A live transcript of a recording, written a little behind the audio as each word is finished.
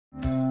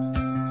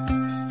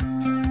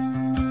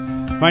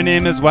My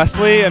name is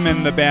Wesley. I'm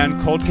in the band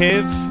Cold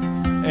Cave,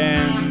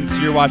 and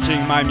you're watching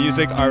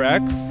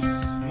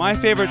MyMusicRx. My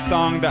favorite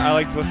song that I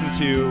like to listen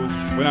to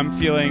when I'm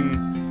feeling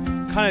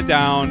kind of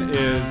down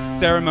is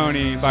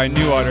Ceremony by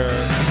New Order.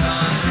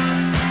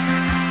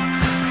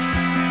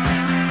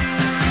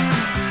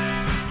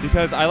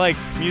 Because I like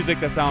music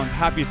that sounds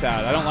happy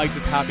sad. I don't like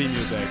just happy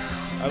music.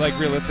 I like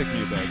realistic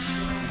music.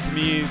 And to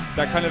me,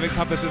 that kind of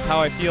encompasses how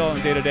I feel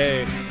in day to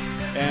day.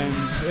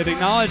 And it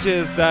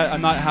acknowledges that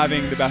I'm not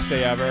having the best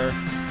day ever,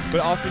 but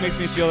it also makes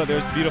me feel that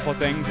there's beautiful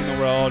things in the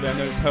world and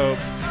there's hope.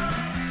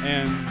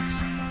 And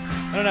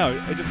I don't know,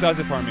 it just does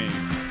it for me.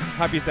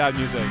 Happy sad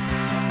music.